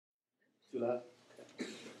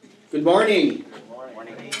Good morning.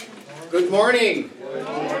 Good morning.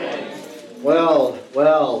 Well.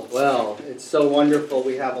 It's so wonderful.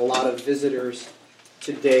 We have a lot of visitors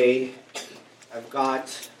today. I've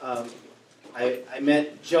got, I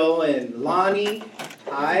met Joe and Lonnie.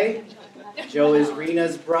 Hi. Joe is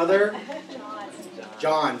Rena's brother.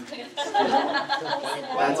 John.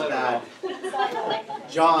 That's bad.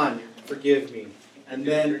 John, forgive me. And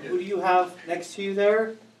then, who do you have next to you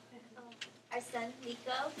there? Our son,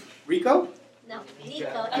 Nico. Rico? No,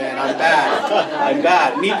 Nico. Man, I'm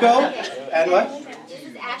bad. Nico? And what? This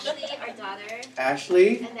is Ashley, our daughter.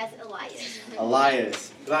 Ashley? And that's Elias.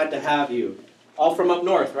 Elias. Glad to have you. All from up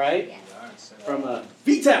north, right? Yes. From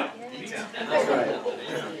V-Town. That's right.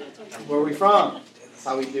 Where are we from? That's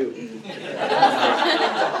how we do.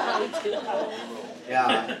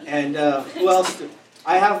 Yeah. And who else?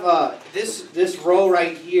 I have this row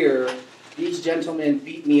right here. These gentlemen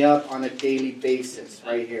beat me up on a daily basis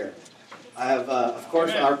right here. I have, of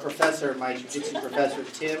course, our professor, my jiu-jitsu professor,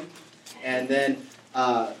 Tim. And then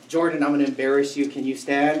Jordan, I'm going to embarrass you. Can you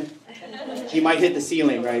stand? He might hit the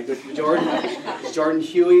ceiling, right? But Jordan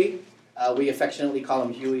Huey. We affectionately call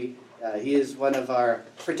him Huey. He is one of our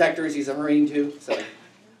protectors. He's a Marine, too. So,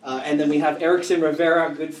 and then we have Erickson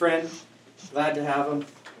Rivera, good friend. Glad to have him.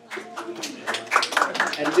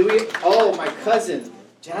 And my cousin.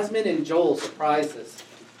 Jasmine and Joel surprised us.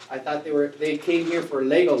 I thought they came here for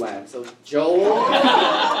Legoland. So Joel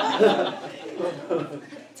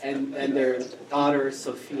and their daughters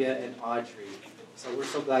Sophia and Audrey. So we're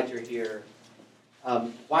so glad you're here.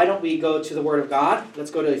 Why don't we go to the Word of God?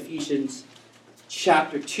 Let's go to Ephesians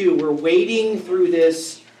chapter 2. We're wading through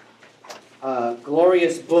this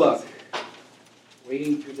glorious book.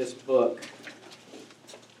 Wading through this book.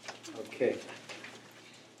 Okay.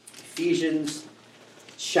 Ephesians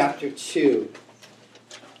chapter 2.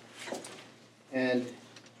 And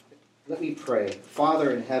let me pray.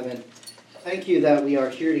 Father in heaven, thank you that we are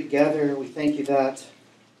here together. We thank you that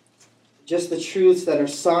just the truths that are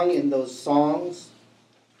sung in those songs,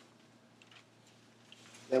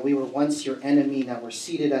 that we were once your enemy, now we're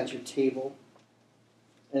seated at your table.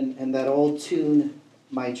 And that old tune,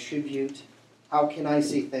 My Tribute, how can I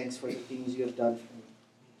say thanks for the things you have done for me?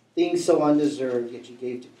 Things so undeserved, yet you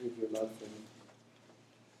gave to prove your love for me.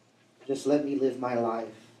 Just let me live my life.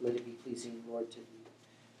 Let it be pleasing, Lord, to you.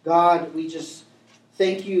 God, we just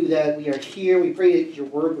thank you that we are here. We pray that your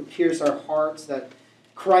word would pierce our hearts, that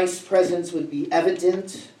Christ's presence would be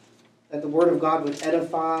evident, that the word of God would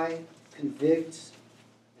edify, convict,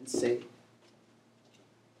 and save.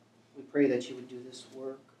 We pray that you would do this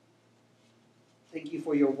work. Thank you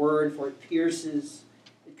for your word, for it pierces,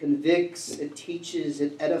 it convicts, it teaches,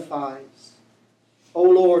 it edifies. Oh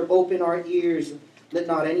Lord, open our ears. Let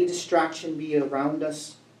not any distraction be around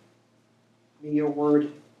us. May your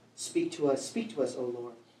word speak to us. Speak to us, O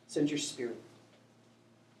Lord. Send your spirit.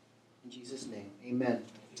 In Jesus' name, amen.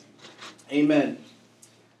 Amen.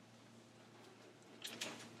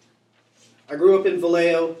 I grew up in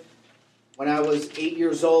Vallejo. When I was 8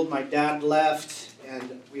 years old, my dad left,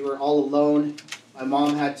 and we were all alone. My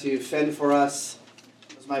mom had to fend for us.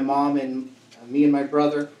 It was my mom and me and my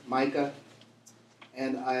brother, Micah.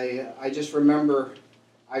 And I just remember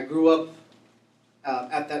I grew up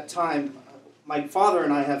at that time. My father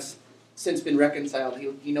and I have since been reconciled.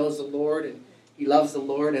 He knows the Lord and he loves the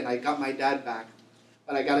Lord, and I got my dad back.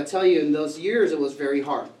 But I got to tell you, in those years, it was very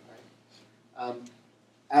hard. Right?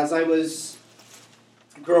 As I was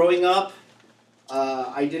growing up,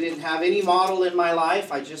 I didn't have any model in my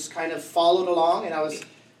life. I just kind of followed along, and I was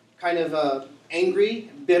kind of angry,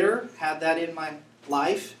 bitter, had that in my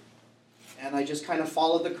life. And I just kind of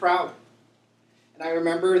followed the crowd. And I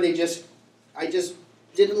remember I just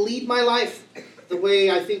didn't lead my life the way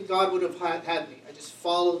I think God would have had me. I just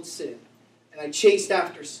followed sin. And I chased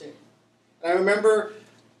after sin. And I remember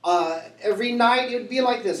every night it would be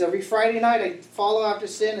like this. Every Friday night I'd follow after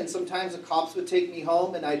sin, and sometimes the cops would take me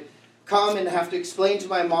home, and I'd come and have to explain to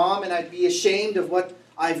my mom, and I'd be ashamed of what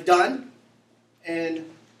I've done. And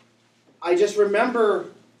I just remember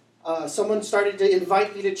someone started to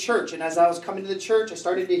invite me to church, and as I was coming to the church, I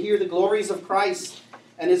started to hear the glories of Christ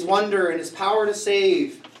and his wonder and his power to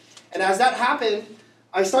save. And as that happened,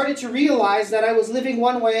 I started to realize that I was living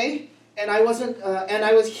one way, and I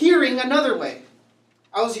was hearing another way.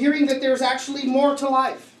 I was hearing that there's actually more to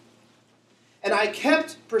life. And I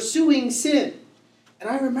kept pursuing sin. And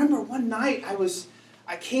I remember one night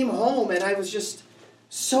I came home and I was just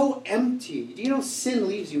so empty. Do you know sin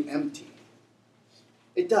leaves you empty?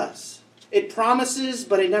 It does. It promises,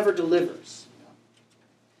 but it never delivers.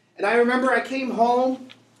 And I remember I came home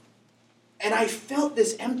And I felt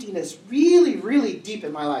this emptiness really, really deep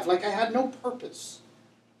in my life. Like I had no purpose.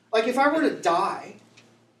 Like if I were to die,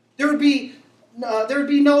 there would be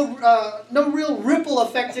no real ripple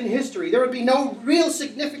effect in history. There would be no real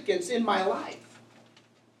significance in my life.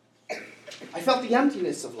 I felt the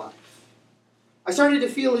emptiness of life. I started to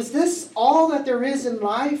feel, is this all that there is in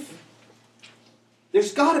life?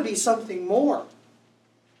 There's got to be something more.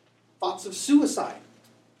 Thoughts of suicide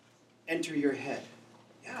enter your head.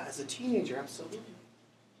 Yeah, as a teenager, absolutely.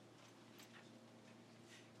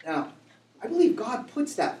 Now, I believe God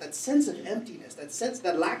puts that sense of emptiness,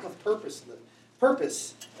 that lack of purpose,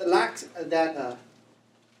 that lacks that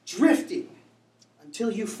drifting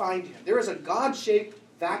until you find Him. There is a God-shaped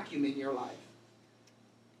vacuum in your life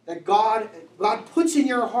that God puts in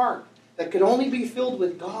your heart that can only be filled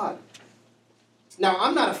with God. Now,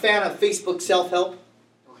 I'm not a fan of Facebook self-help,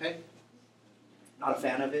 okay? Not a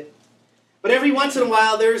fan of it. But every once in a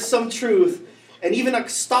while, there's some truth, and even a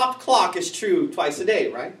stopped clock is true twice a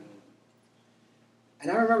day, right? And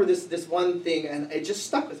I remember this one thing, and it just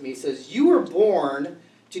stuck with me. It says, you were born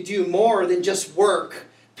to do more than just work,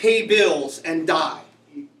 pay bills, and die.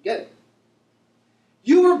 You get it?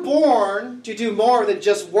 You were born to do more than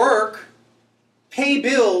just work, pay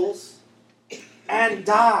bills, and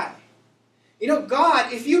die. You know,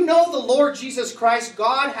 God, if you know the Lord Jesus Christ,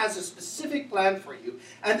 God has a specific plan for you.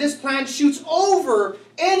 And this plan shoots over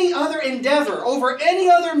any other endeavor, over any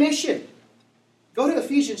other mission. Go to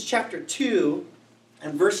Ephesians chapter 2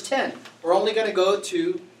 and verse 10. We're only going to go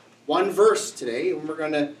to one verse today, and we're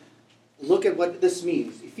going to look at what this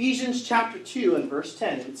means. Ephesians chapter 2 and verse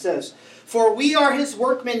 10. It says, "For we are His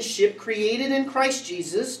workmanship, created in Christ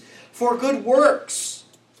Jesus, for good works,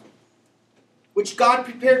 which God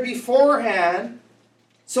prepared beforehand,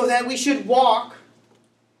 so that we should walk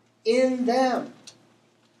in them."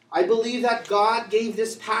 I believe that God gave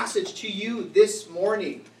this passage to you this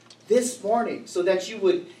morning, so that you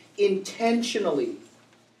would intentionally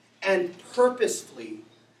and purposefully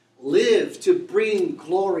live to bring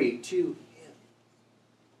glory to Him.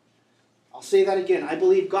 I'll say that again. I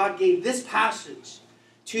believe God gave this passage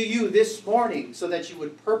to you this morning so that you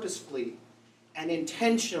would purposefully and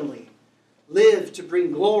intentionally live to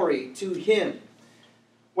bring glory to Him.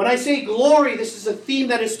 When I say glory, this is a theme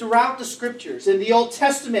that is throughout the Scriptures. In the Old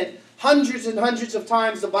Testament, hundreds and hundreds of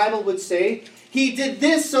times the Bible would say, He did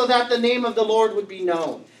this so that the name of the Lord would be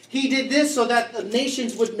known. He did this so that the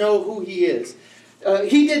nations would know who He is.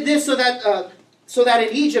 He did this so that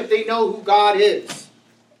in Egypt they know who God is.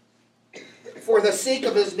 For the sake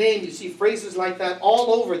of His name, you see phrases like that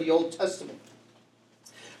all over the Old Testament.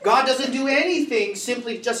 God doesn't do anything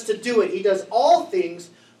simply just to do it. He does all things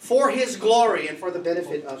for His glory and for the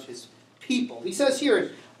benefit of His people. He says here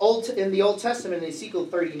in the Old Testament, in Ezekiel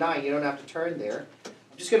 39, you don't have to turn there.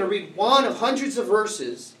 I'm just going to read one of hundreds of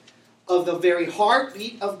verses of the very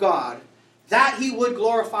heartbeat of God, that He would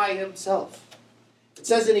glorify Himself. It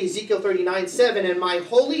says in Ezekiel 39:7, "And my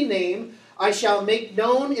holy name I shall make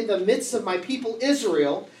known in the midst of my people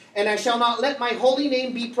Israel, and I shall not let my holy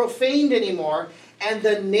name be profaned anymore. And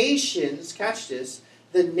the nations," catch this,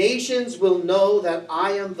 "the nations will know that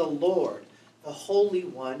I am the Lord, the Holy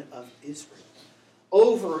One of Israel."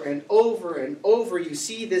 Over and over and over you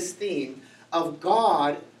see this theme of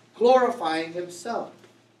God glorifying Himself.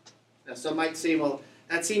 Now some might say, well,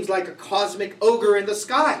 that seems like a cosmic ogre in the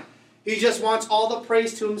sky. He just wants all the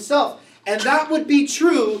praise to Himself. And that would be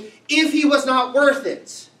true if He was not worth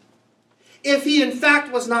it. If He in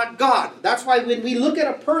fact was not God. That's why when we look at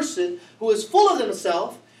a person who is full of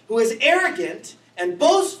themselves, who is arrogant and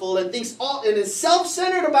boastful and is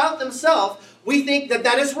self-centered about themselves, we think that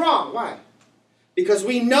that is wrong. Why? Because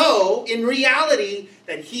we know in reality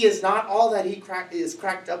that he is not all that he is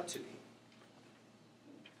cracked up to be.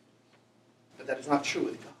 But that is not true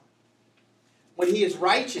with God. When He is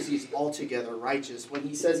righteous, He is altogether righteous. When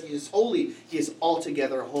He says He is holy, He is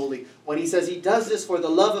altogether holy. When He says He does this for the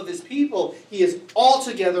love of His people, He is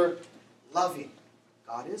altogether loving.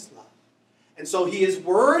 God is love. And so He is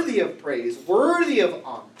worthy of praise, worthy of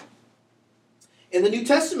honor. In the New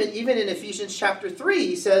Testament, even in Ephesians chapter 3,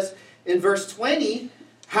 He says in verse 20,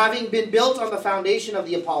 having been built on the foundation of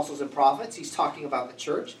the apostles and prophets, He's talking about the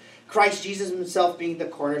church, Christ Jesus Himself being the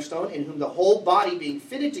cornerstone, in whom the whole body being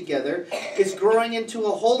fitted together is growing into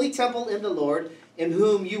a holy temple in the Lord, in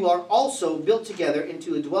whom you are also built together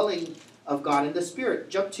into a dwelling of God in the Spirit.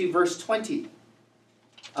 Jump to verse 20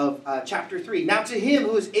 of chapter 3. Now to Him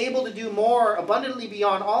who is able to do more abundantly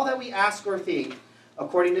beyond all that we ask or think,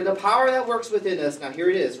 according to the power that works within us. Now here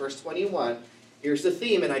it is, verse 21. Here's the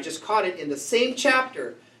theme, and I just caught it in the same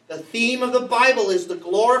chapter. The theme of the Bible is the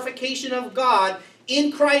glorification of God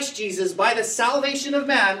in Christ Jesus by the salvation of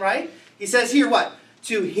man, right? He says here what?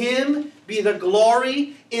 To him be the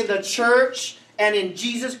glory in the church and in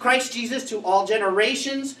Jesus, Christ Jesus, to all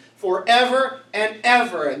generations, forever and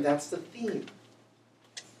ever. And that's the theme.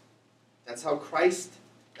 That's how Christ,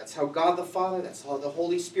 that's how God the Father, that's how the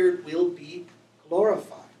Holy Spirit will be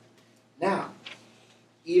glorified. Now,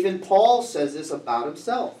 even Paul says this about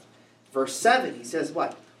himself. Verse 7, he says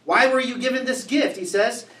what? Why were you given this gift? He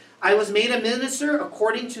says, I was made a minister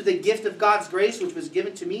according to the gift of God's grace, which was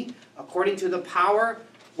given to me, according to the power,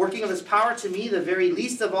 working of his power to me, the very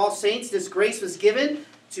least of all saints. This grace was given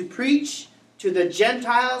to preach to the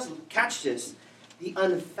Gentiles, catch this, the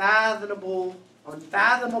unfathomable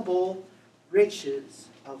riches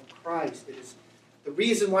of Christ. It is the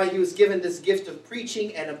reason why he was given this gift of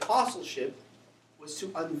preaching and apostleship was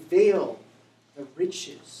to unveil the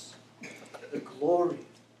riches, the glory,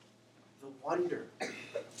 the wonder,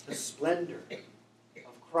 the splendor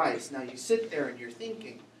of Christ. Now you sit there and you're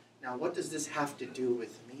thinking, now what does this have to do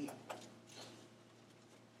with me?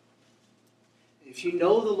 If you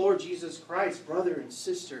know the Lord Jesus Christ, brother and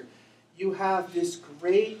sister, you have this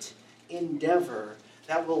great endeavor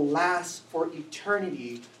that will last for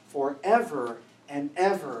eternity, forever and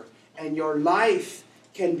ever. And your life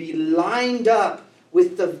can be lined up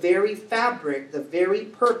with the very fabric, the very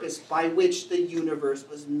purpose by which the universe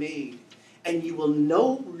was made. And you will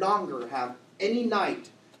no longer have any night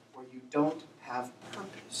where you don't have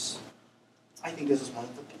purpose. I think this is one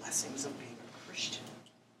of the blessings of being a Christian.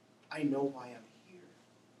 I know why I'm here.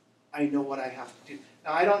 I know what I have to do.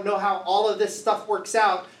 Now, I don't know how all of this stuff works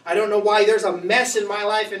out. I don't know why there's a mess in my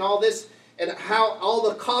life and all this, and how all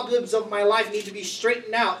the cobwebs of my life need to be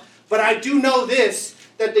straightened out. But I do know this,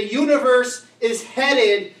 that the universe is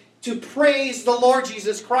headed to praise the Lord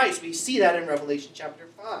Jesus Christ. We see that in Revelation chapter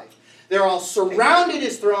 5. They're all surrounded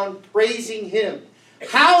his throne, praising him.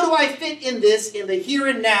 How do I fit in this in the here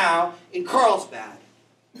and now in Carlsbad,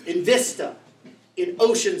 in Vista, in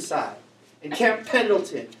Oceanside, in Camp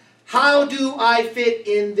Pendleton? How do I fit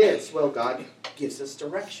in this? Well, God gives us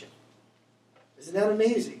direction. Isn't that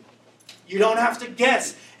amazing? You don't have to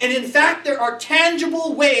guess. And in fact, there are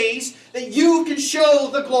tangible ways that you can show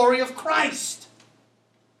the glory of Christ.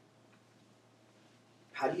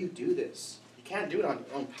 How do you do this? You can't do it on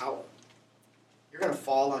your own power. You're going to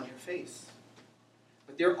fall on your face.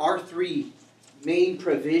 But there are three main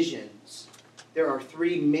provisions. There are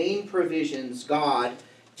three main provisions God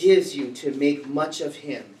gives you to make much of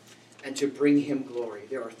him and to bring him glory.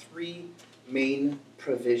 There are three main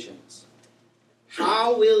provisions.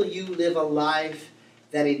 How will you live a life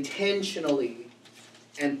that intentionally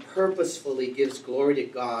and purposefully gives glory to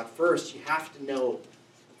God? First, you have to know,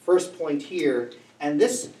 first point here, and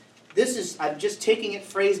this is, I'm just taking it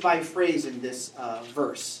phrase by phrase in this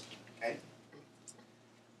verse. Okay?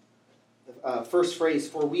 The first phrase,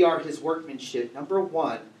 for we are his workmanship. Number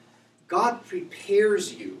one, God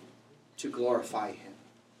prepares you to glorify him.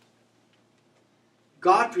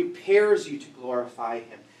 God prepares you to glorify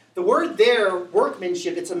him. The word there,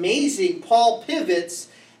 workmanship, it's amazing. Paul pivots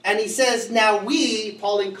and he says, now we,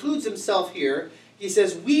 Paul includes himself here, he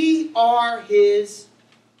says, we are his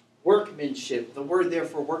workmanship. The word there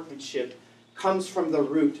for workmanship comes from the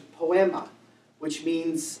root poema, which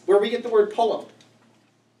means, where we get the word poem.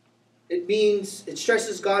 It means, it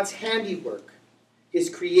stresses God's handiwork, his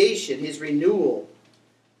creation, his renewal,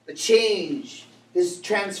 the change, his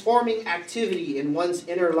transforming activity in one's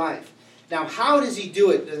inner life. Now, how does he do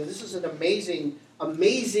it? This is an amazing,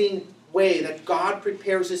 amazing way that God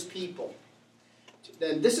prepares his people.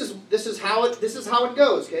 And this is how it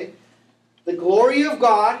goes. Okay, the glory of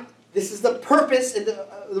God. This is the purpose and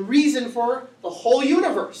the reason for the whole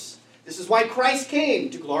universe. This is why Christ came,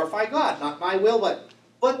 to glorify God, not my will,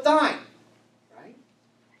 but thine. Right?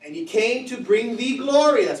 And he came to bring thee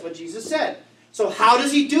glory. That's what Jesus said. So how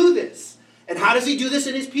does he do this? And how does he do this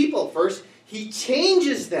in his people? First, he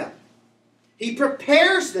changes them. He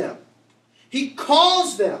prepares them. He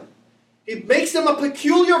calls them. He makes them a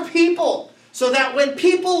peculiar people so that when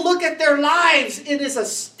people look at their lives, it is a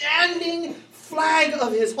standing flag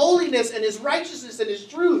of his holiness and his righteousness and his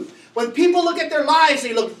truth. When people look at their lives,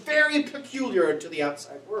 they look very peculiar to the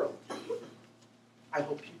outside world. I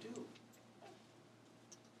hope you do.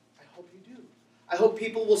 I hope you do. I hope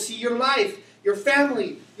people will see your life, your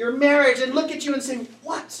family, your marriage, and look at you and say,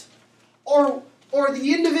 what? Or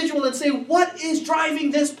the individual and say, what is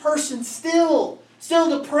driving this person still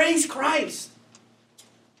to praise Christ?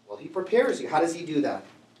 Well, he prepares you. How does he do that?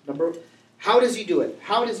 How does he do it?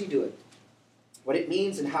 How does he do it? What it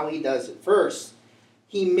means and how he does it. First,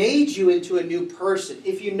 he made you into a new person.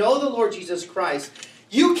 If you know the Lord Jesus Christ,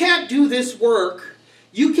 You can't do this work.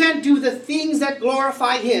 You can't do the things that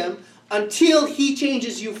glorify Him until He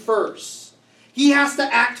changes you first. He has to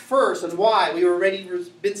act first. And why? We already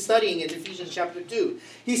been studying in Ephesians chapter 2.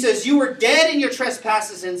 He says, you were dead in your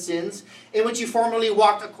trespasses and sins, in which you formerly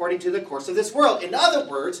walked according to the course of this world. In other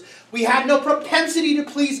words, we had no propensity to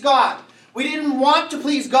please God. We didn't want to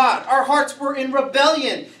please God. Our hearts were in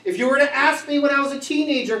rebellion. If you were to ask me when I was a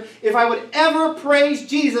teenager if I would ever praise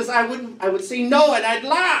Jesus, I would say no, and I'd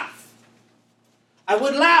laugh. I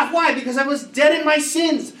would laugh. Why? Because I was dead in my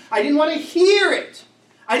sins. I didn't want to hear it.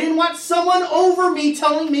 I didn't want someone over me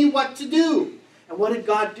telling me what to do. And what did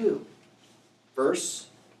God do? Verse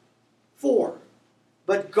 4.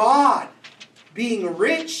 But God, being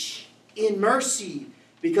rich in mercy,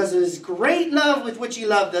 because of His great love with which He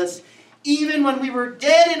loved us, even when we were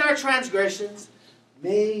dead in our transgressions,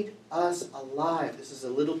 made us alive. This is a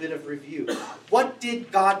little bit of review. What did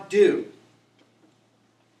God do?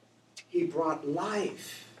 He brought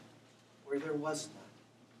life where there was none.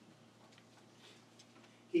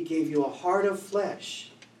 He gave you a heart of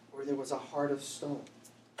flesh where there was a heart of stone.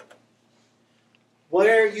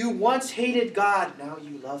 Where you once hated God, now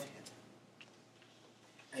you love Him.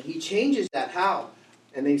 And He changes that. How?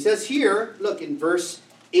 And He says here, look in verse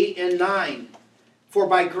 8 and 9. For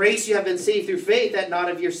by grace you have been saved through faith, that not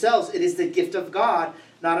of yourselves. It is the gift of God,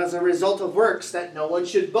 not as a result of works, that no one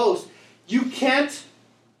should boast. You can't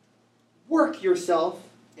work yourself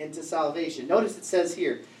into salvation. Notice it says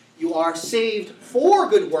here, you are saved for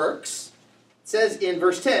good works. It says in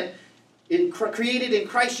verse 10, created in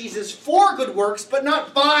Christ Jesus for good works, but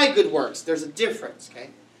not by good works. There's a difference,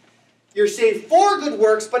 okay? You're saved for good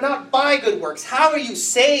works, but not by good works. How are you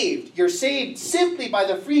saved? You're saved simply by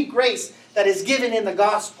the free grace that is given in the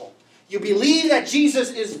gospel. You believe that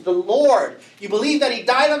Jesus is the Lord. You believe that He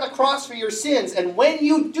died on the cross for your sins. And when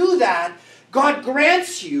you do that, God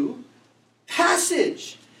grants you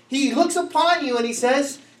passage. He looks upon you and He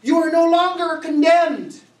says, you are no longer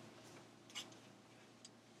condemned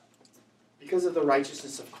because of the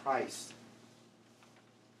righteousness of Christ.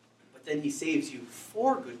 But then He saves you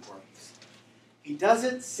for good works. He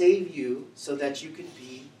doesn't save you so that you can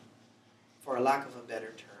be, for a lack of a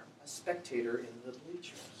better term, a spectator in the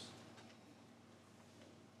bleachers.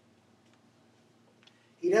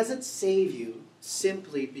 He doesn't save you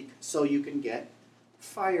simply so you can get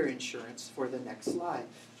fire insurance for the next life.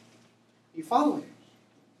 You follow Him?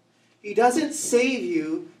 He doesn't save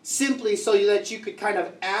you simply so that you could kind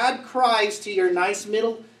of add Christ to your nice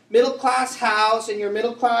middle-class house and your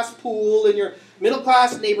middle-class pool and your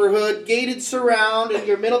middle-class neighborhood, gated surround and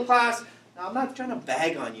your middle-class... Now, I'm not trying to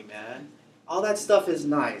bag on you, man. All that stuff is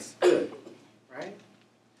nice. Good. Right?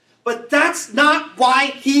 But that's not why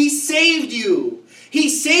He saved you. He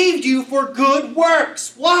saved you for good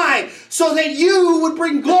works. Why? So that you would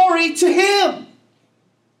bring glory to Him.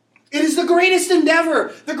 It is the greatest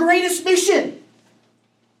endeavor, the greatest mission.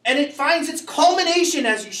 And it finds its culmination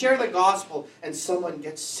as you share the gospel and someone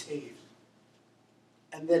gets saved.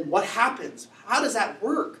 And then what happens? How does that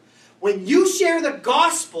work? When you share the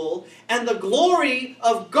gospel and the glory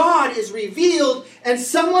of God is revealed and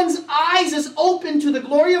someone's eyes is open to the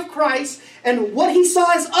glory of Christ and what he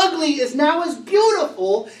saw as ugly is now as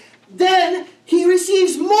beautiful, then he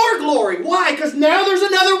receives more glory. Why? Because now there's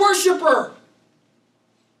another worshiper.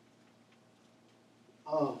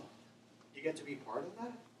 Oh, you get to be part of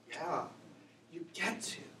that? Yeah, you get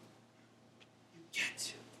to. You get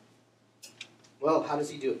to. Well, how does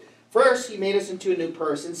He do it? First, He made us into a new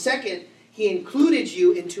person. Second, He included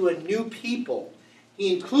you into a new people.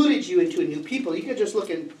 He included you into a new people. You can just look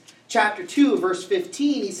in chapter 2, verse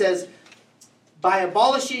 15. He says, by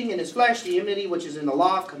abolishing in His flesh the enmity which is in the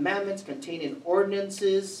law of commandments contained in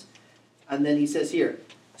ordinances. And then he says here,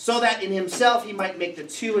 so that in Himself He might make the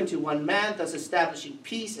two into one man, thus establishing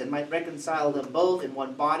peace, and might reconcile them both in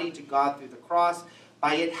one body to God through the cross,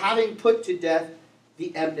 by it having put to death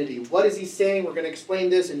the enmity. What is He saying? We're going to explain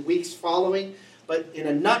this in weeks following. But in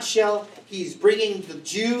a nutshell, He's bringing the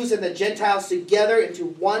Jews and the Gentiles together into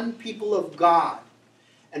one people of God.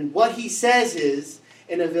 And what He says is,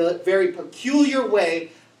 in a very peculiar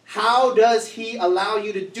way, how does He allow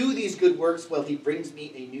you to do these good works? Well, He brings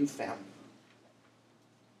me a new family.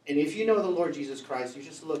 And if you know the Lord Jesus Christ, you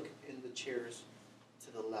just look in the chairs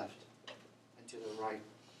to the left and to the right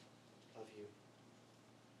of you.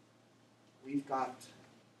 We've got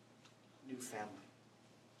new family.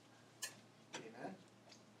 Amen?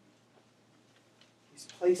 He's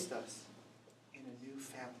placed us in a new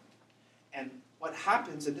family. And what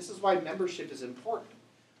happens, and this is why membership is important,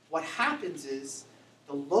 what happens is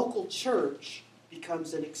the local church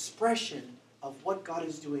becomes an expression of what God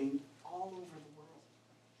is doing all over the world.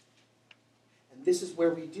 And this is where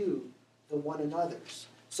we do the one another's.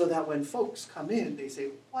 So that when folks come in, they say,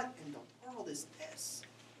 what in the world is this?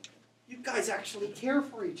 You guys actually care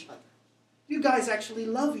for each other. You guys actually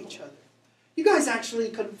love each other. You guys actually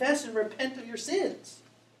confess and repent of your sins.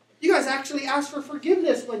 You guys actually ask for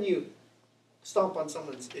forgiveness when you stomp on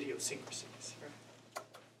someone's idiosyncrasies. Right?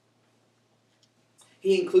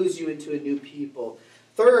 He includes you into a new people.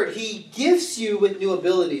 Third, he gifts you with new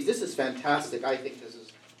abilities. This is fantastic. I think this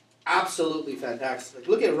is absolutely fantastic.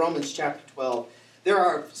 Look at Romans chapter 12. There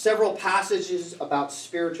are several passages about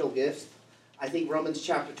spiritual gifts. I think Romans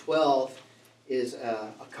chapter 12 is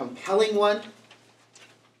a compelling one.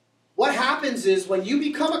 What happens is when you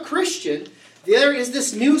become a Christian, there is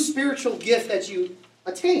this new spiritual gift that you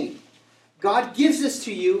attain. God gives this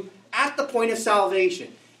to you at the point of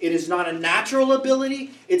salvation. It is not a natural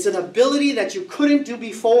ability. It's an ability that you couldn't do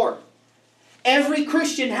before. Every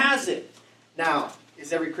Christian has it. Now,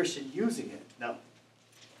 is every Christian using it? No.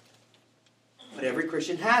 But every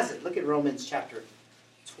Christian has it. Look at Romans chapter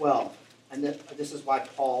 12. And this is why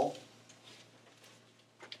Paul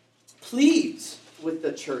pleads with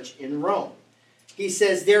the church in Rome. He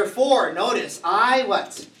says, therefore, notice,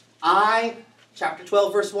 chapter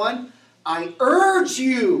 12, verse 1, I urge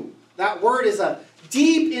you. That word is a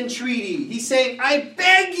deep entreaty. He's saying, I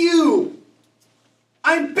beg you.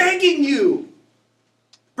 I'm begging you.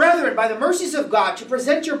 Brethren, by the mercies of God, to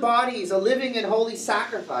present your bodies a living and holy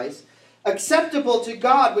sacrifice, acceptable to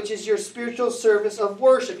God, which is your spiritual service of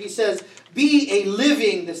worship. He says, be a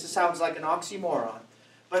living, this sounds like an oxymoron,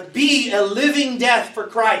 but be a living death for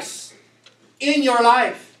Christ in your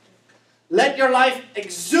life. Let your life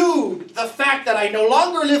exude the fact that I no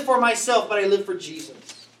longer live for myself, but I live for Jesus.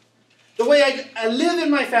 The way I live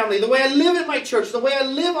in my family, the way I live in my church, the way I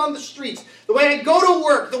live on the streets, the way I go to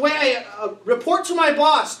work, the way I report to my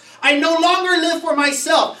boss, I no longer live for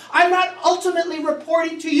myself. I'm not ultimately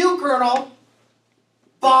reporting to you, Colonel,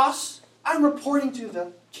 boss. I'm reporting to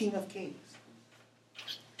the King of Kings.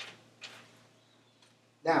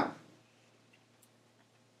 Now,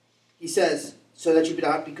 he says, so that you do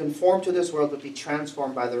not be conformed to this world, but be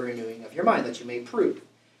transformed by the renewing of your mind, that you may prove.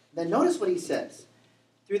 Then notice what he says.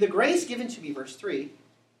 Through the grace given to me, verse 3,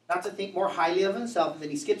 not to think more highly of himself, and then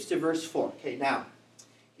he skips to verse 4. Okay, now,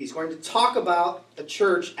 he's going to talk about the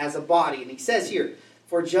church as a body, and he says here,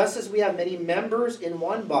 for just as we have many members in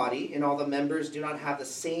one body, and all the members do not have the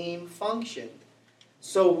same function,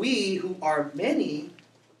 so we, who are many,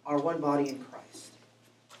 are one body in Christ,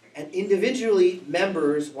 and individually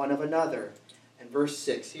members one of another. And verse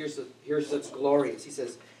 6, here's what's glorious. He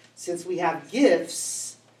says, since we have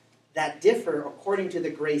gifts that differ according to the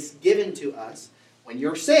grace given to us, when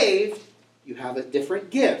you're saved, you have a different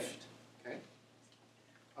gift. Okay?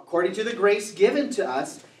 According to the grace given to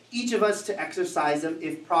us, each of us to exercise them,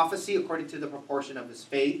 if prophecy, according to the proportion of his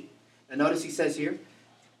faith. Now notice he says here,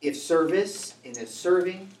 if service, in his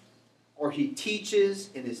serving, or he teaches,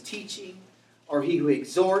 in his teaching, or he who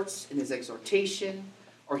exhorts, in his exhortation,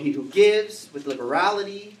 or he who gives with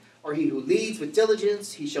liberality, or he who leads with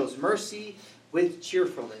diligence, he shows mercy with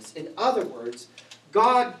cheerfulness. In other words,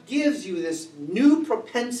 God gives you this new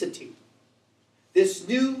propensity, this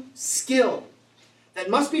new skill that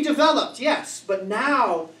must be developed, yes, but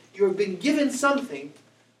now you have been given something,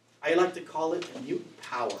 I like to call it a mutant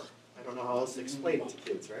power. I don't know how else to explain it to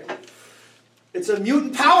kids, right? It's a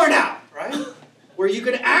mutant power now, right? Where you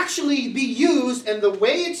can actually be used, and the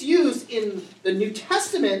way it's used in the New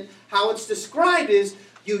Testament, how it's described is,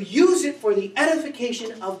 you use it for the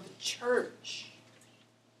edification of the church.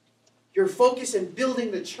 Your focus in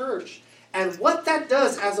building the church. And what that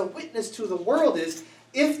does as a witness to the world is,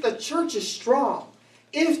 if the church is strong,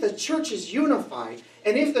 if the church is unified,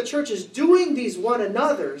 and if the church is doing these one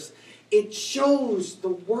another's, it shows the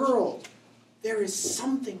world there is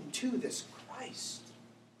something to this Christ.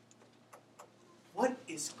 What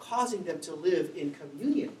is causing them to live in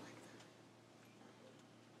communion like that?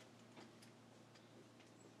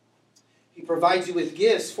 He provides you with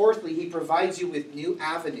gifts. Fourthly, he provides you with new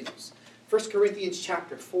avenues. 1 Corinthians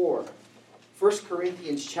chapter 4. 1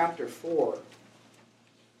 Corinthians chapter 4.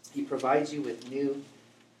 He provides you with new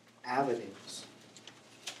avenues.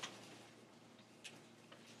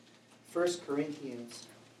 1 Corinthians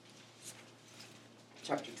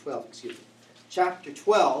chapter 12, Chapter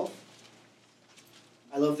 12.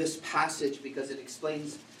 I love this passage because it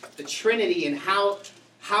explains the Trinity and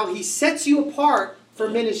how he sets you apart for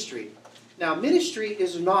ministry. Now, ministry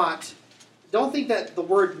is not, don't think that the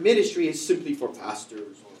word ministry is simply for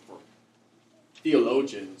pastors or for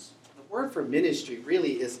theologians. The word for ministry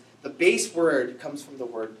really is, the base word comes from the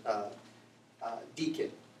word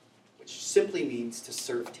deacon, which simply means to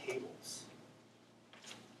serve tables.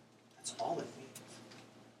 That's all it means.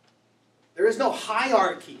 There is no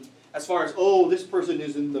hierarchy as far as, oh, this person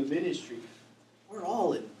is in the ministry. We're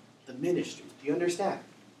all in the ministry. Do you understand?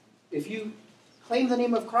 If you claim the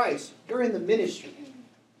name of Christ, you're in the ministry.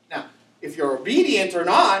 Now, if you're obedient or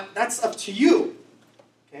not, that's up to you.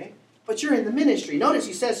 Okay? But you're in the ministry. Notice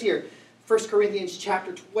he says here, 1 Corinthians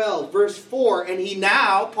chapter 12, verse 4, and he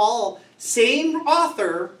now, Paul, same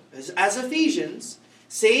author as Ephesians,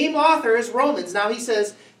 same author as Romans. Now he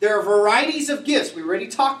says there are varieties of gifts. We already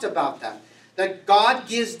talked about that. That God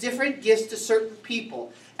gives different gifts to certain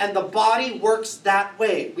people. And the body works that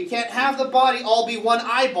way. We can't have the body all be one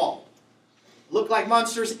eyeball. Look like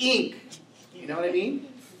Monsters, Inc. You know what I mean?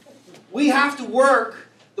 We have to work.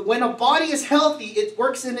 When a body is healthy, it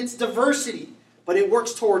works in its diversity. But it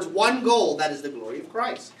works towards one goal. That is the glory of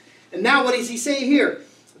Christ. And now what does he say here?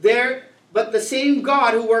 But the same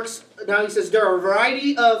God who works, now he says there are a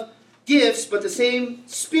variety of gifts, but the same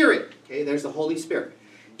Spirit. Okay, there's the Holy Spirit.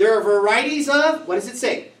 There are varieties of, what does it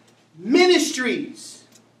say? Ministries.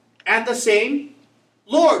 And the same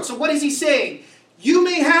Lord. So what is he saying? You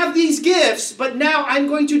may have these gifts, but now I'm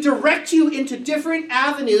going to direct you into different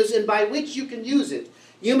avenues and by which you can use it.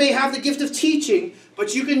 You may have the gift of teaching,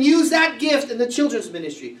 but you can use that gift in the children's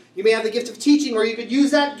ministry. You may have the gift of teaching, or you could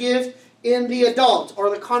use that gift in the adult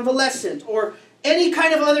or the convalescent or any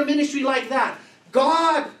kind of other ministry like that.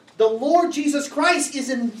 God, the Lord Jesus Christ,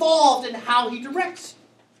 is involved in how he directs.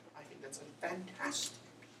 I think that's fantastic.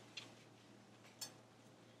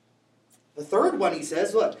 The third one, he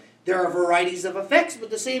says, look, there are varieties of effects,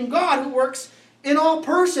 but the same God who works in all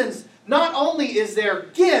persons. Not only is there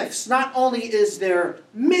gifts, not only is there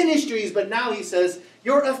ministries, but now he says,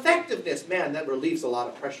 your effectiveness. Man, that relieves a lot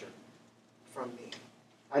of pressure from me.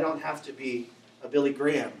 I don't have to be a Billy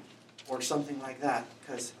Graham or something like that,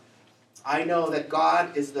 because I know that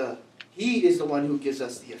God is He is the one who gives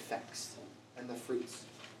us the effects and the fruits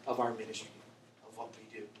of our ministry, of what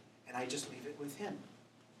we do. And I just leave it with Him.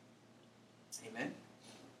 Amen?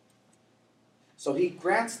 So He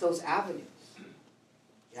grants those avenues.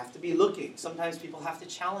 You have to be looking. Sometimes people have to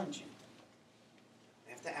challenge you.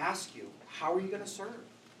 They have to ask you, how are you going to serve?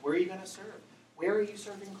 Where are you going to serve? Where are you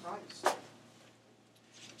serving Christ?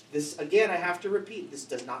 This, again, I have to repeat, this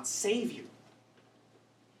does not save you.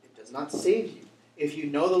 It does not save you. If you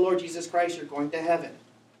know the Lord Jesus Christ, you're going to heaven.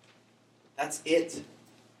 That's it.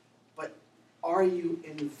 But are you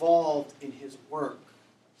involved in His work?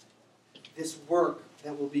 This work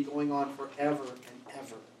that will be going on forever and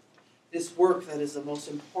ever. This work that is the most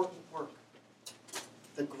important work.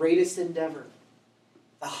 The greatest endeavor.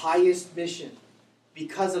 The highest mission.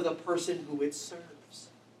 Because of the person who it serves.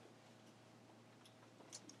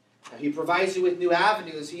 Now, He provides you with new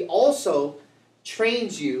avenues. He also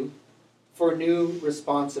trains you for new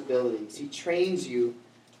responsibilities. He trains you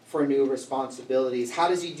for new responsibilities. How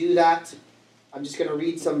does He do that? I'm just going to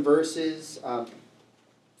read some verses.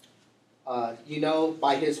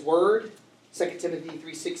 By His Word. 2 Timothy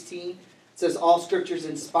 3:16. It says, all Scripture is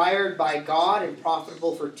inspired by God and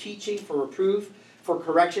profitable for teaching, for reproof, for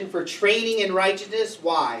correction, for training in righteousness.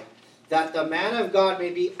 Why? That the man of God may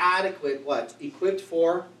be adequate, what? Equipped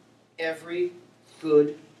for every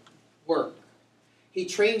good work. He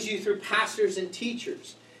trains you through pastors and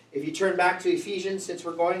teachers. If you turn back to Ephesians, since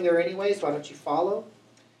we're going there anyways, why don't you follow?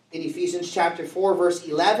 In Ephesians chapter 4, verse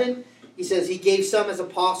 11, he says He gave some as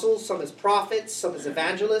apostles, some as prophets, some as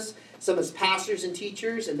evangelists, some as pastors and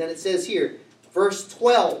teachers. And then it says here, verse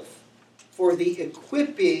 12, for the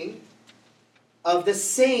equipping of the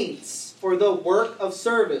saints for the work of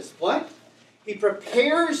service. What? He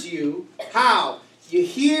prepares you. How? You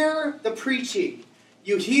hear the preaching.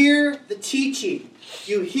 You hear the teaching.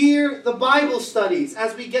 You hear the Bible studies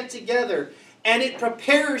as we get together. And it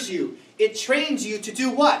prepares you. It trains you to do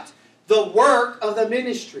what? The work of the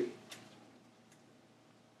ministry.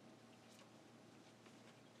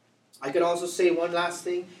 I could also say one last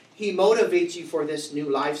thing. He motivates you for this new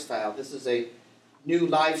lifestyle. This is a new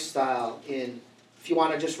lifestyle. If you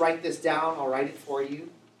want to just write this down, I'll write it for you.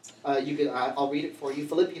 I'll read it for you.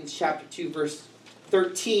 Philippians chapter 2, verse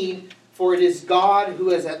 13. For it is God who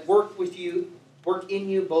is at work in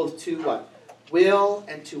you both to what? Will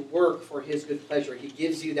and to work for His good pleasure. He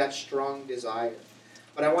gives you that strong desire.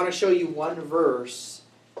 But I want to show you one verse.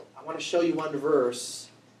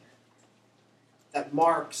 That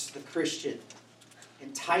marks the Christian.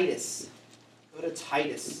 In Titus. Go to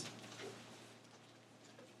Titus.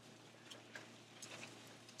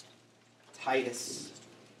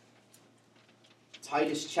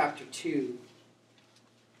 Titus chapter 2.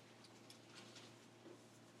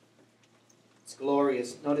 It's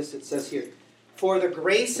glorious. Notice it says here, for the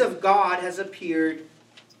grace of God has appeared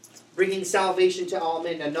bringing salvation to all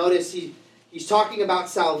men. Now notice he's talking about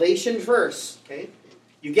salvation first. Okay?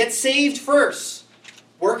 You get saved first.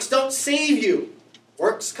 Works don't save you.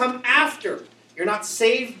 Works come after. You're not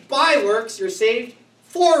saved by works, you're saved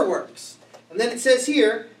for works. And then it says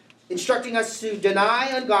here, instructing us to deny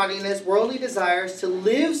ungodliness, worldly desires, to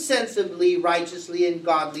live sensibly, righteously, and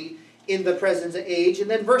godly in the present age. And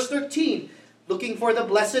then verse 13, looking for the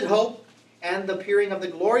blessed hope and the appearing of the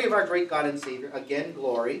glory of our great God and Savior. Again,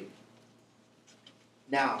 glory.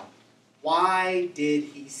 Now, why did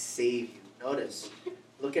he save you? Notice,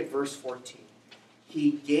 look at verse 14.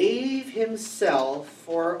 He gave himself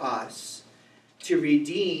for us to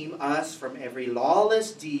redeem us from every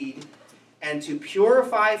lawless deed and to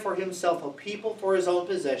purify for himself a people for his own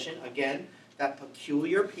possession. Again, that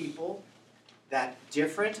peculiar people, that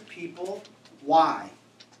different people. Why?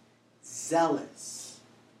 Zealous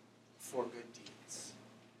for good deeds.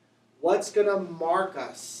 What's going to mark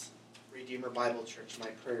us, Redeemer Bible Church, my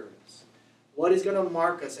prayer is? What is going to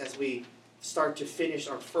mark us as we start to finish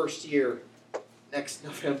our first year next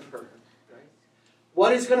November? Right?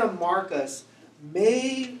 What is going to mark us?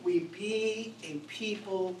 May we be a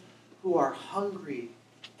people who are hungry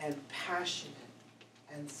and passionate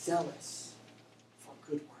and zealous for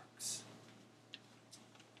good works.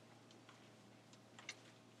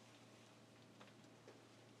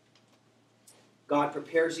 God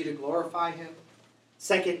prepares you to glorify him.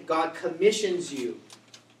 Second, God commissions you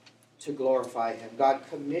to glorify him. God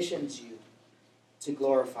commissions you to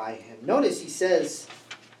glorify him. Notice he says,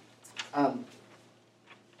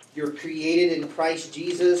 you're created in Christ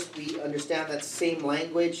Jesus. We understand that same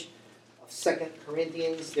language of 2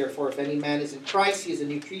 Corinthians. Therefore, if any man is in Christ, he is a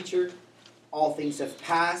new creature. All things have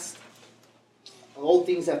passed. Old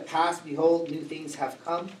things have passed. Behold, new things have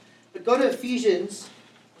come. But go to Ephesians.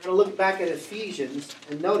 We're going to look back at Ephesians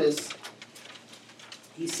and notice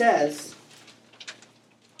he says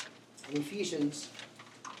in Ephesians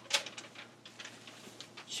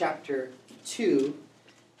chapter 2,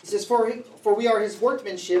 he says, for we are his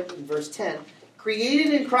workmanship, in verse 10,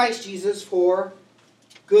 created in Christ Jesus for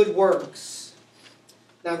good works.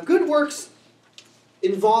 Now, good works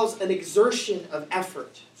involves an exertion of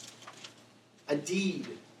effort, a deed,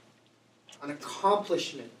 an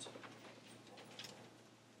accomplishment.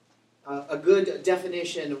 A good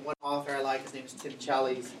definition of one author I like, his name is Tim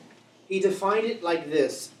Challies. He defined it like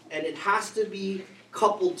this, and it has to be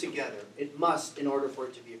coupled together. It must, in order for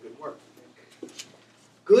it to be a good work.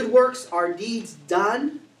 Good works are deeds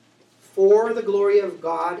done for the glory of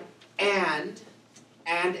God and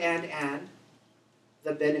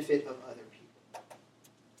the benefit of other people.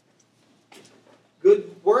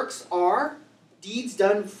 Good works are deeds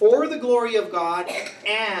done for the glory of God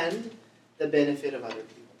and the benefit of other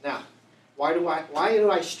people. Now, why do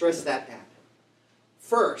I stress that now?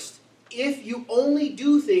 First, if you only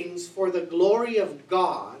do things for the glory of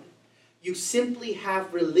God, you simply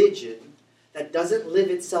have religion that doesn't live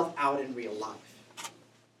itself out in real life.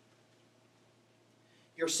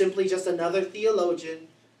 You're simply just another theologian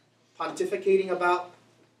pontificating about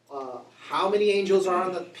how many angels are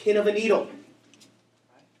on the pin of a needle.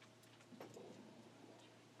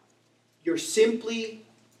 You're just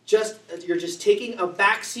taking a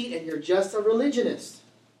backseat and you're just a religionist.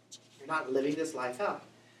 You're not living this life out.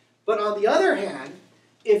 But on the other hand,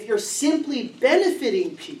 if you're simply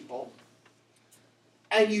benefiting people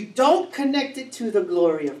and you don't connect it to the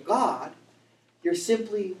glory of God, you're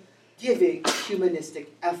simply giving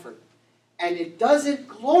humanistic effort. And it doesn't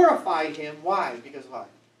glorify him. Why? Because why?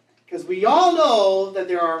 Because we all know that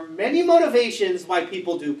there are many motivations why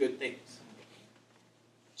people do good things.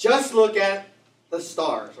 Just look at the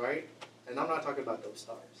stars, right? And I'm not talking about those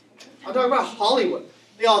stars. I'm talking about Hollywood.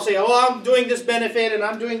 They all say, oh, I'm doing this benefit, and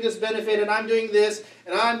I'm doing this benefit, and I'm doing this,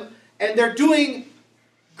 and they're doing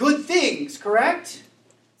good things, correct?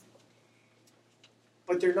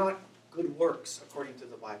 But they're not good works according to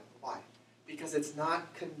the Bible. Why? Because it's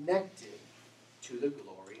not connected to the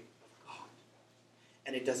glory of God.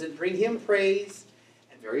 And it doesn't bring him praise,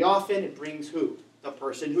 and very often it brings who? The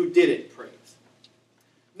person who did it praise.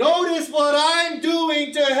 Notice what I'm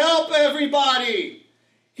doing to help everybody.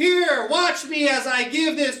 Here, watch me as I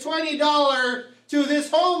give this $20 to this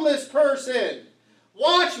homeless person.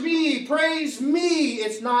 Watch me, praise me.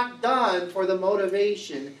 It's not done for the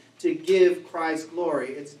motivation to give Christ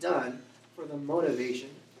glory. It's done for the motivation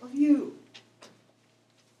of you.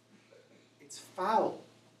 It's foul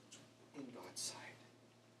in God's sight.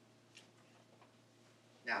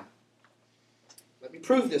 Now, let me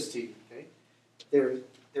prove this to you. Okay?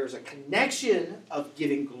 There's a connection of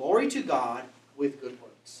giving glory to God with good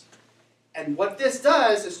works. And what this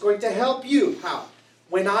does is going to help you. How?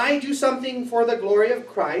 when I do something for the glory of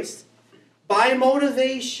Christ, by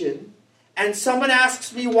motivation, and someone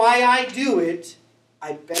asks me why I do it,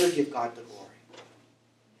 I better give God the glory.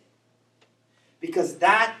 Because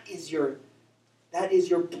that is your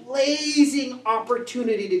blazing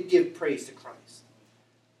opportunity to give praise to Christ.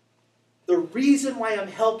 The reason why I'm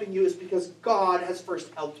helping you is because God has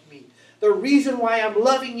first helped me. The reason why I'm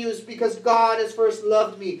loving you is because God has first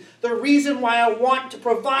loved me. The reason why I want to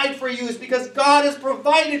provide for you is because God has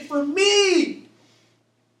provided for me.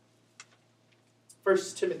 1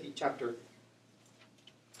 Timothy chapter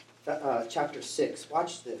 6.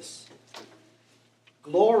 Watch this.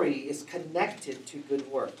 Glory is connected to good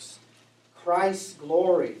works. Christ's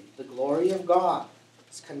glory, the glory of God,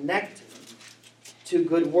 is connected to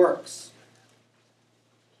good works.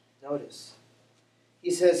 Notice. He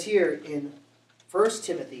says here in 1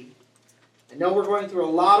 Timothy, I know we're going through a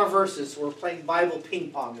lot of verses, so we're playing Bible ping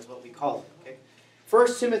pong is what we call it. Okay?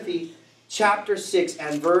 1 Timothy chapter 6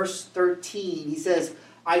 and verse 13, he says,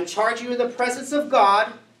 I charge you in the presence of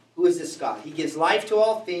God. Who is this God? He gives life to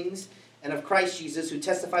all things, and of Christ Jesus, who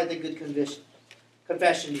testified the good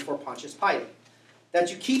confession before Pontius Pilate,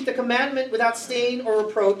 that you keep the commandment without stain or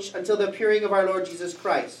reproach until the appearing of our Lord Jesus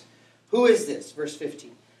Christ. Who is this? Verse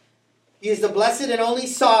 15. He is the blessed and only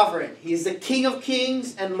sovereign. He is the King of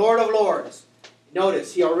kings and Lord of lords.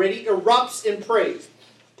 Notice, he already erupts in praise.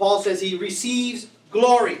 Paul says he receives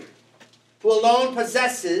glory, who alone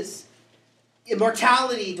possesses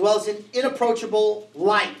immortality, dwells in inapproachable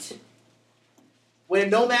light,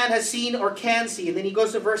 when no man has seen or can see. And then he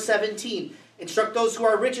goes to verse 17. Instruct those who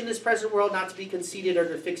are rich in this present world not to be conceited or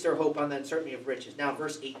to fix their hope on the uncertainty of riches. Now,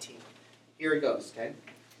 verse 18. Here it goes, okay?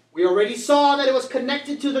 We already saw that it was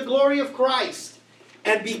connected to the glory of Christ.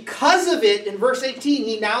 And because of it, in verse 18,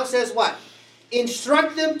 he now says what?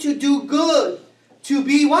 Instruct them to do good. To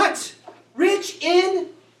be what? Rich in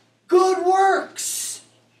good works.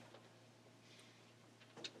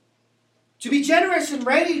 To be generous and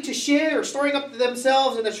ready to share, storing up to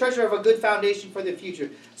themselves in the treasure of a good foundation for the future,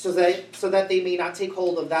 so that they may not take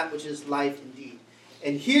hold of that which is life indeed.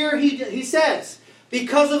 And here he says,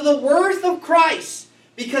 because of the worth of Christ,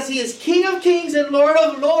 because he is King of kings and Lord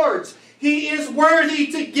of lords, he is worthy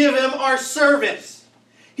to give him our service.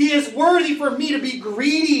 He is worthy for me to be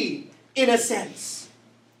greedy, in a sense.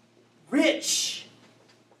 Rich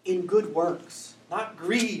in good works. Not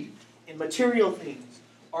greed in material things,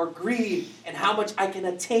 or greed in how much I can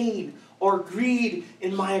attain, or greed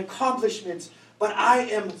in my accomplishments. But I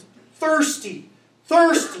am thirsty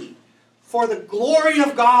for the glory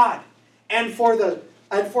of God and for the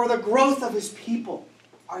growth of his people.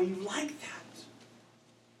 Are you like that?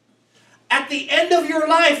 At the end of your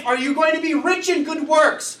life, are you going to be rich in good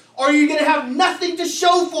works? Or are you going to have nothing to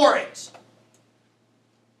show for it?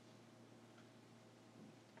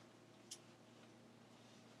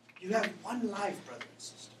 You have one life, brother and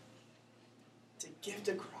sister, to give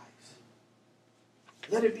to Christ.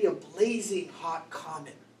 Let it be a blazing hot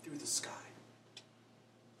comet through the sky.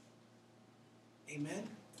 Amen?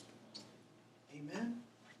 Amen?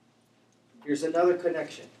 Here's another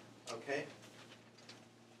connection, okay?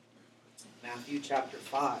 Matthew chapter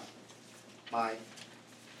 5. My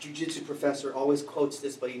jiu-jitsu professor always quotes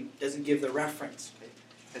this, but he doesn't give the reference, okay?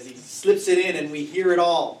 As he slips it in and we hear it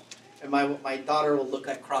all. And my daughter will look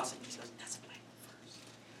at cross and she says, that's a Bible verse.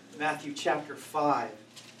 Matthew chapter 5.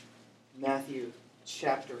 Matthew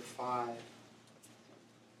chapter 5.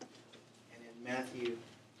 And in Matthew,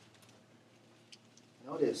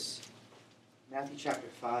 notice, Matthew chapter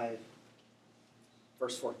 5,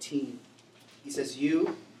 verse 14. He says,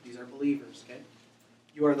 these are believers, okay?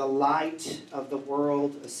 You are the light of the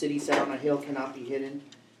world. A city set on a hill cannot be hidden.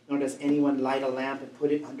 Nor does anyone light a lamp and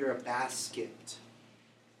put it under a basket,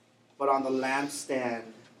 but on the lampstand.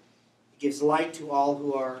 It gives light to all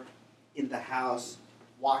who are in the house.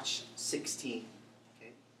 Watch 16.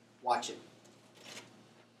 Okay? Watch it.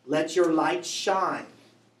 Let your light shine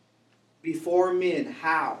before men.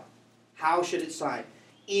 How? How should it shine?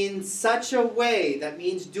 In such a way, that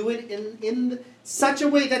means do it in such a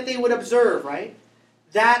way that they would observe, right?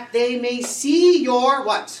 That they may see your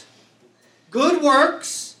what? Good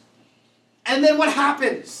works. And then what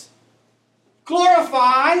happens?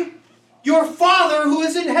 Glorify your Father who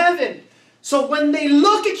is in heaven. So when they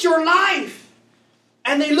look at your life,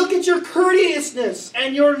 and they look at your courteousness,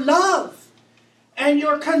 and your love, and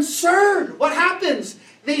your concern, what happens?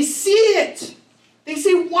 They see it. They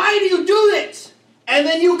say, why do you do it? And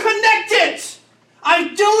then you connect it. I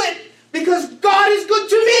do it because God is good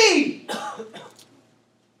to me.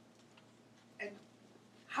 And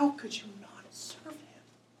how could you not serve him?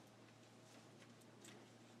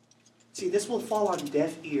 See, this will fall on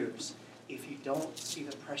deaf ears if you don't see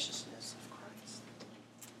the preciousness of Christ.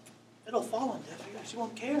 It'll fall on deaf ears. You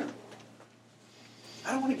won't care.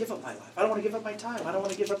 I don't want to give up my life. I don't want to give up my time. I don't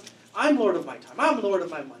want to give up. I'm Lord of my time. I'm Lord of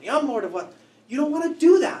my money. I'm Lord of what? You don't want to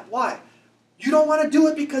do that. Why? You don't want to do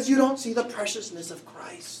it because you don't see the preciousness of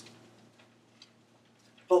Christ.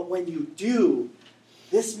 But when you do,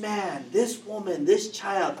 this man, this woman, this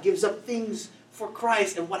child gives up things for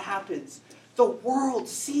Christ, and what happens? The world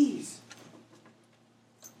sees.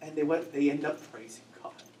 And they end up praising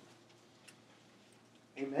God.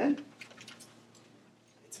 Amen?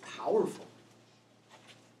 It's powerful.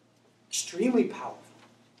 Extremely powerful.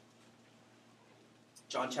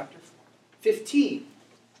 John chapter 15.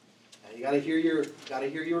 Now you gotta hear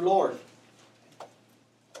your Lord.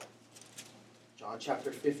 John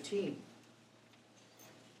chapter 15.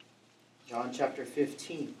 John chapter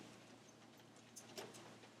 15.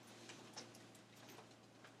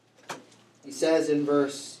 He says in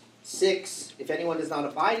verse 6, if anyone does not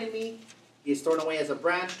abide in me, he is thrown away as a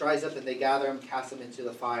branch, dries up, and they gather him, cast him into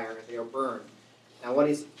the fire, and they are burned. Now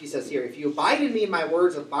he says here, if you abide in me and my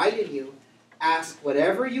words abide in you, ask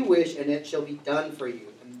whatever you wish, and it shall be done for you.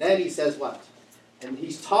 And then he says what? And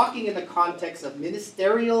he's talking in the context of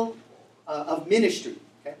ministerial, of ministry.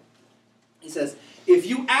 Okay? He says, if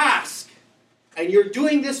you ask, and you're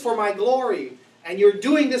doing this for my glory, and you're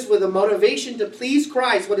doing this with a motivation to please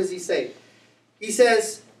Christ, what does he say? He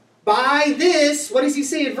says, by this, what does he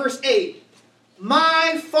say in verse 8?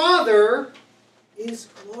 My Father is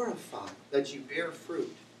glorified, that you bear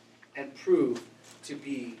fruit and prove to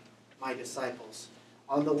be my disciples.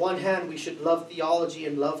 On the one hand, we should love theology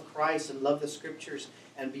and love Christ and love the Scriptures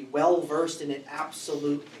and be well versed in it,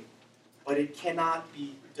 absolutely. But it cannot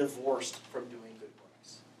be divorced from doing good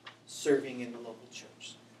works. Serving in the local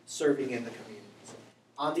church, serving in the communities.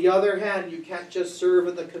 On the other hand, you can't just serve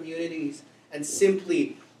in the communities and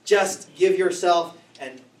simply just give yourself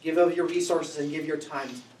and give of your resources and give your time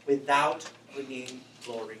without bringing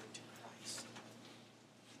glory to Christ.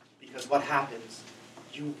 Because what happens?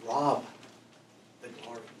 You rob the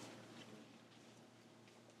glory.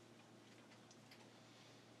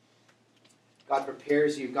 God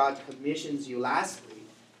prepares you. God commissions you. Lastly,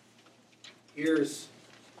 here's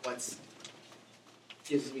what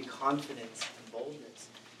gives me confidence and boldness.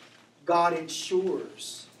 God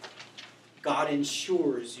ensures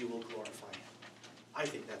you will glorify Him. I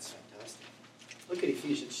think that's fantastic. Look at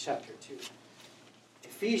Ephesians chapter 2.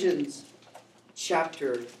 Ephesians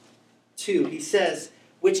chapter 2, he says,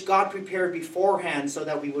 which God prepared beforehand so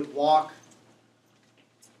that we would walk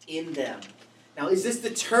in them. Now, is this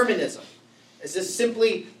determinism? Is this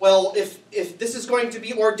simply, well, if this is going to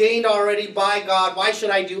be ordained already by God, why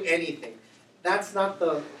should I do anything? That's not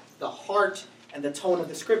the heart and the tone of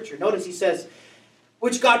the Scripture. Notice he says,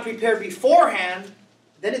 which God prepared beforehand,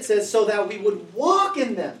 then it says, so that we would walk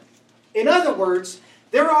in them. In other words,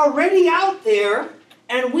 they're already out there,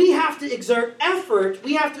 and we have to exert effort,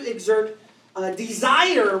 we have to exert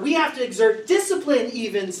desire, we have to exert discipline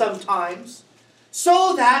even sometimes,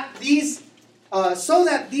 so that these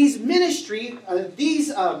ministry,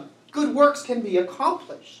 these good works can be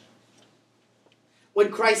accomplished.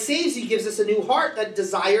 When Christ saves, He gives us a new heart that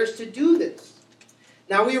desires to do this.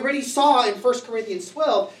 Now, we already saw in 1 Corinthians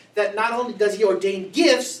 12 that not only does He ordain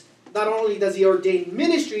gifts, not only does He ordain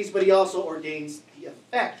ministries, but He also ordains the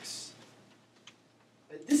effects.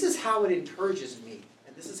 But this is how it encourages me,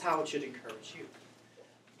 and this is how it should encourage you.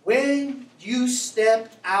 When you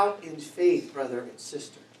step out in faith, brother and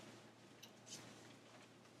sister,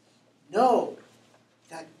 know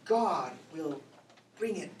that God will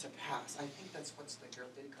bring it to pass. I think that's what's the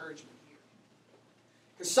encouragement here.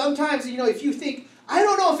 Because sometimes, if you think, I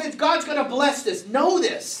don't know if God's going to bless this. Know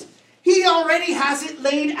this. He already has it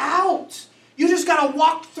laid out. You just got to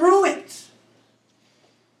walk through it.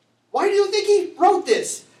 Why do you think He wrote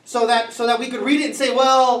this? So that we could read it and say,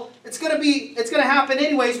 well, it's going to happen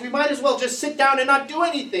anyways. We might as well just sit down and not do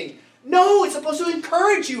anything. No, it's supposed to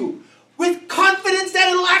encourage you with confidence that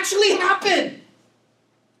it'll actually happen.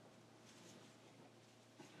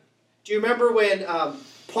 Do you remember when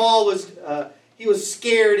Paul was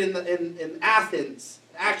scared in Athens?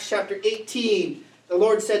 Acts chapter 18, the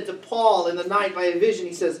Lord said to Paul in the night by a vision,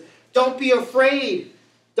 He says, don't be afraid,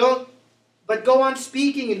 but go on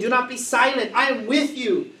speaking and do not be silent. I am with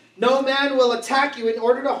you. No man will attack you in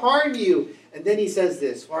order to harm you. And then he says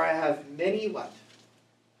this, for I have many what?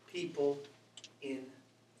 People in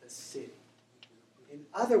the city. In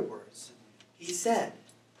other words, he said,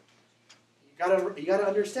 you gotta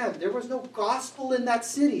understand, there was no gospel in that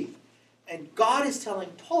city. And God is telling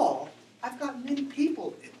Paul, I've got many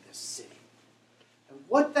people in this city. And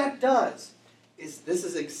what that does this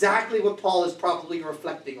is exactly what Paul is probably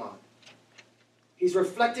reflecting on. He's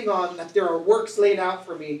reflecting on that there are works laid out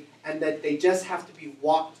for me and that they just have to be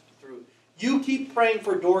walked through. You keep praying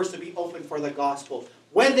for doors to be open for the gospel.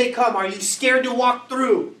 When they come, are you scared to walk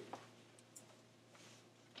through?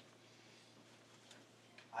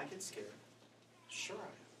 I get scared. Sure I am.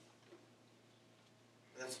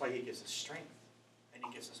 That's why he gives us strength and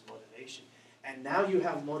he gives us motivation. And now you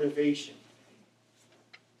have motivation.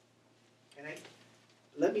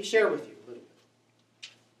 Let me share with you a little bit.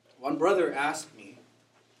 One brother asked me,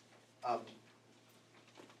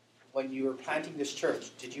 when you were planting this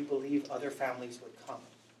church, did you believe other families would come?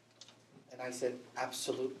 And I said,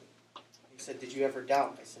 absolutely. He said, did you ever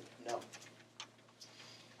doubt? I said, no.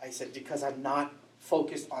 I said, because I'm not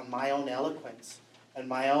focused on my own eloquence and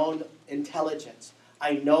my own intelligence.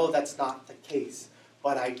 I know that's not the case,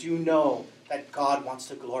 but I do know that God wants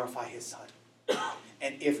to glorify his Son.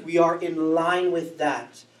 And if we are in line with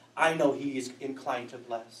that, I know he is inclined to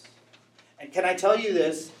bless. And can I tell you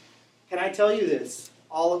this?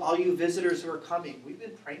 All you visitors who are coming, we've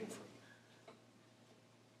been praying for you.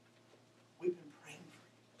 We've been praying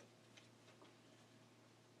for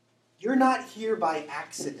you. You're not here by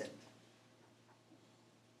accident.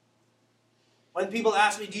 When people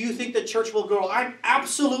ask me, do you think the church will grow? I'm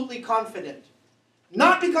absolutely confident.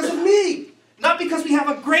 Not because of me. Not because we have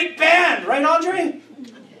a great band. Right, Andre?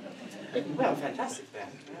 We have a fantastic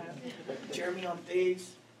band. Jeremy on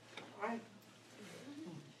bass. Right?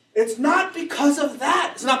 It's not because of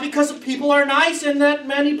that. It's not because of people are nice and that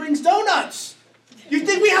Manny brings donuts. You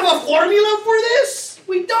think we have a formula for this?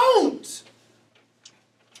 We don't.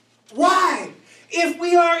 Why? If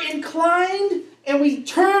we are inclined and we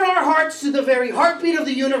turn our hearts to the very heartbeat of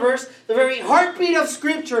the universe, the very heartbeat of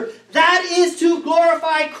Scripture, that is to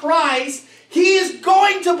glorify Christ. He is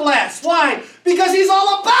going to bless. Why? Because he's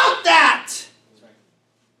all about that.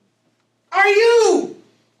 Are you?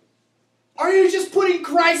 Are you just putting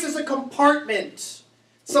Christ as a compartment?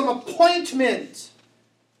 Some appointment?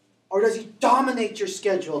 Or does he dominate your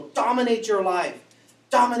schedule, dominate your life,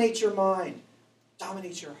 dominate your mind,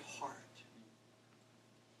 dominate your heart?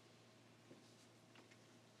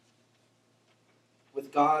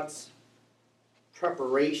 With God's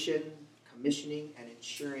preparation, commissioning, and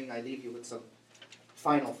ensuring, I leave you with some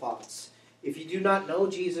final thoughts. If you do not know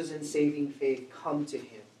Jesus in saving faith, come to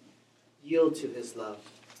him. Yield to his love.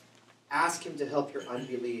 Ask him to help your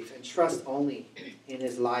unbelief and trust only in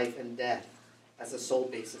his life and death as the sole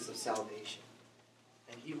basis of salvation.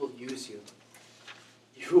 And he will use you.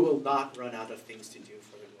 You will not run out of things to do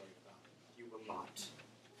for the glory of God. You will not.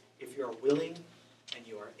 If you are willing and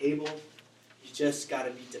you are able, you just got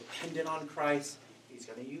to be dependent on Christ. He's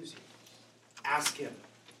going to use you. Ask him.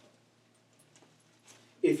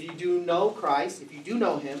 If you do know Christ, if you do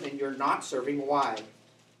know him and you're not serving, why?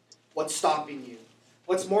 What's stopping you?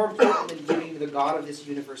 What's more important than giving the God of this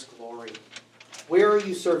universe glory? Where are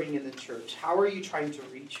you serving in the church? How are you trying to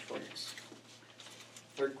reach folks?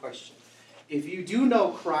 Third question. If you do know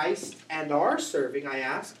Christ and are serving, I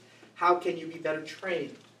ask, how can you be better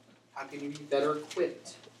trained? How can you be better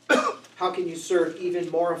equipped? How can you serve even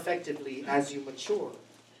more effectively as you mature?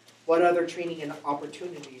 What other training and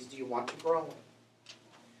opportunities do you want to grow in?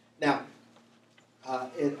 Now,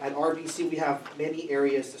 at RBC, we have many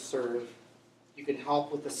areas to serve. You can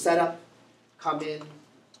help with the setup, come in,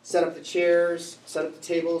 set up the chairs, set up the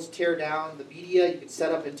tables, tear down the media. You can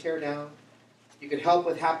set up and tear down. You can help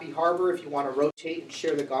with Happy Harbor if you want to rotate and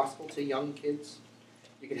share the gospel to young kids.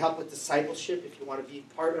 You can help with discipleship if you want to be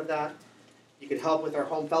part of that. You can help with our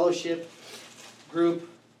home fellowship group,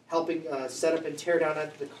 helping set up and tear down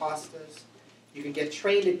at the Costas. You can get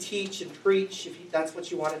trained to teach and preach if that's what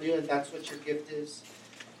you want to do and that's what your gift is.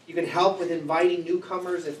 You can help with inviting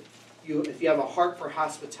newcomers if you have a heart for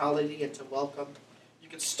hospitality and to welcome. You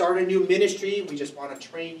can start a new ministry. We just want to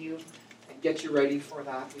train you and get you ready for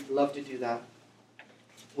that. We'd love to do that.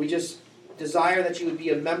 We just desire that you would be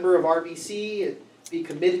a member of RBC and be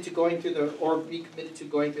committed to going through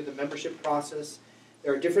the membership process.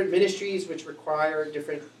 There are different ministries which require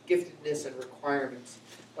different giftedness and requirements.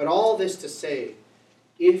 But all this to say,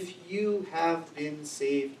 if you have been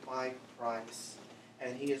saved by Christ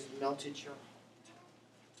and he has melted your heart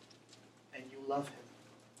and you love him,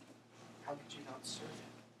 how could you not serve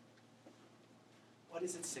him? What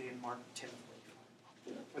does it say in Mark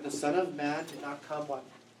 10:45? For the Son of Man did not come what?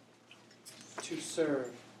 To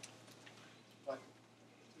serve. What?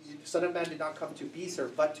 The Son of Man did not come to be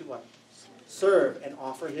served, but to what? Serve and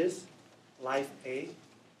offer his life a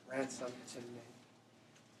ransom to many.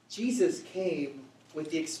 Jesus came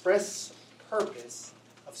with the express purpose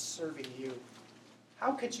of serving you.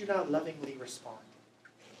 how could you not lovingly respond?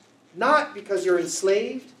 Not because you're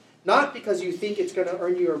enslaved, not because you think it's going to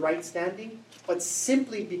earn you a right standing, but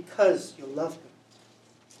simply because you love him.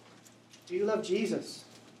 Do you love Jesus?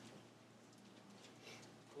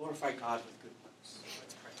 Glorify God with good works.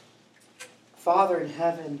 Let's pray. Father in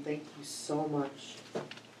heaven, thank you so much.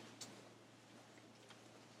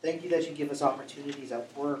 Thank you that you give us opportunities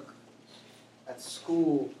at work, at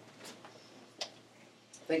school.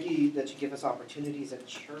 Thank you that you give us opportunities at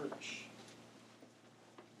church.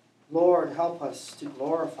 Lord, help us to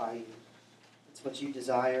glorify you. It's what you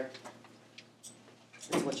desire.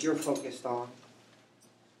 It's what you're focused on.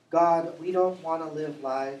 God, we don't want to live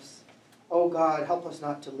lives. Oh God, help us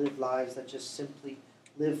not to live lives that just simply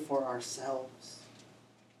live for ourselves.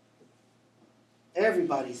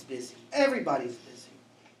 Everybody's busy. Everybody's busy.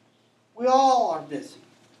 We all are busy.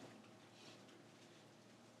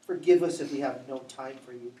 Forgive us if we have no time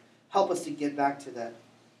for you. Help us to get back to that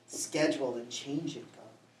schedule and change it,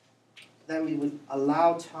 God. That we would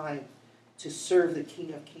allow time to serve the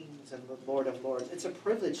King of Kings and the Lord of Lords. It's a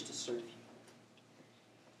privilege to serve you.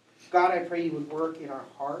 God, I pray you would work in our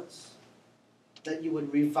hearts, that you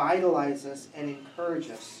would revitalize us and encourage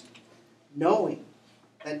us, knowing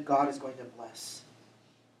that God is going to bless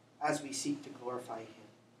as we seek to glorify him.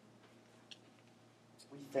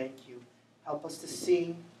 We thank you. Help us to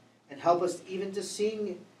sing, and help us even to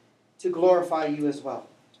sing to glorify you as well,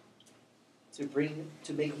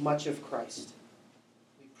 to make much of Christ.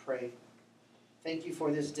 We pray. Thank you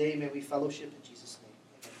for this day. May we fellowship in Jesus' name.